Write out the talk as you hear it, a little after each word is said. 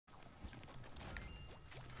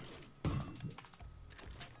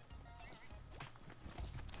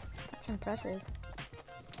impressive.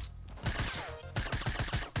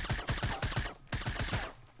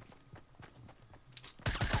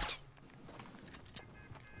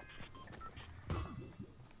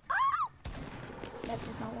 That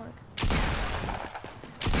does not work.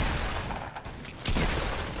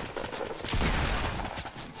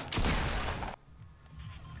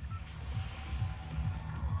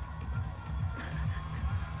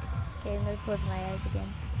 Okay, I'm gonna close my eyes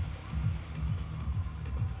again.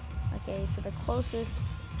 Okay, so the closest,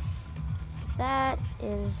 that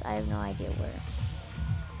is, I have no idea where.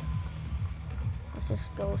 Let's just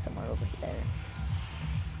go somewhere over there.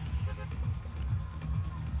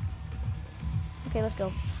 Okay, let's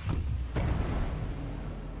go.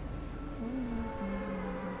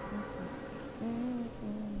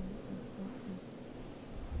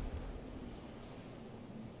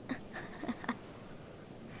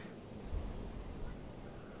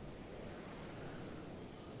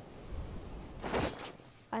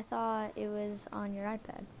 I thought it was on your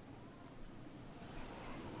iPad.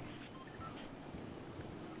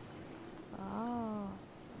 Oh,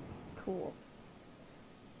 cool.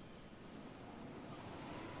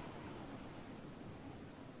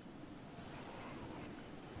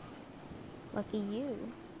 Lucky you.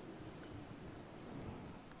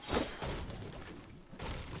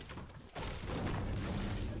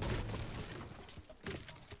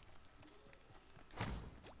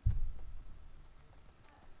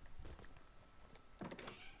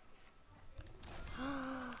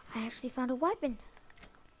 I actually found a weapon.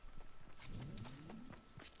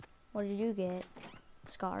 What did you get?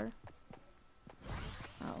 Scar.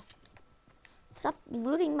 Oh. Stop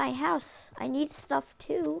looting my house. I need stuff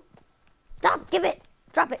too. Stop! Give it!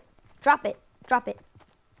 Drop it! Drop it! Drop it!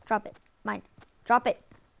 Drop it. Mine. Drop it!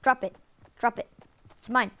 Drop it! Drop it. It's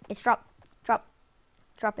mine. It's drop. Drop.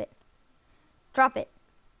 Drop it. Drop it.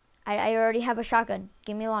 I already have a shotgun.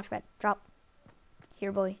 Give me a launch pad. Drop.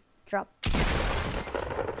 Here, boy. Drop.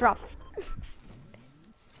 Drop.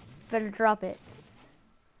 Better drop it.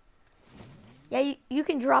 Yeah, you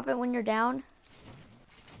can drop it when you're down.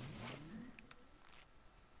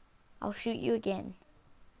 I'll shoot you again.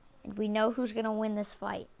 And we know who's gonna win this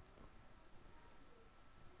fight.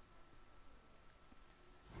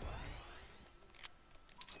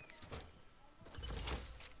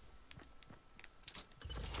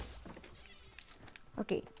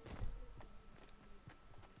 Okay.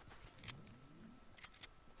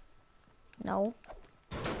 No.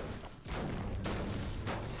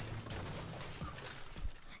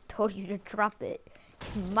 Told you to drop it.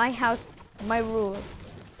 My house, my rules.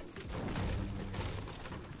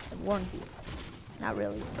 I warned you. Not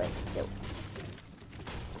really, but still.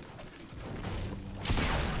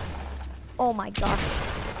 Oh my gosh.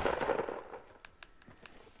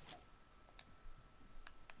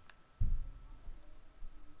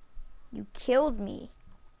 You killed me.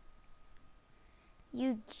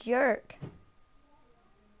 You jerk.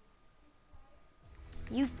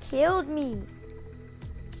 You killed me.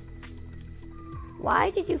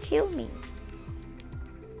 Why did you kill me?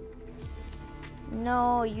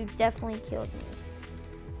 No, you definitely killed me.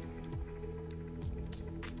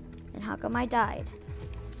 And how come I died?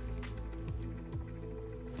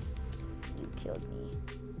 You killed me.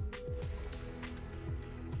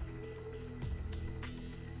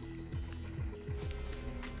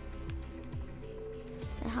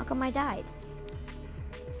 And how come I died?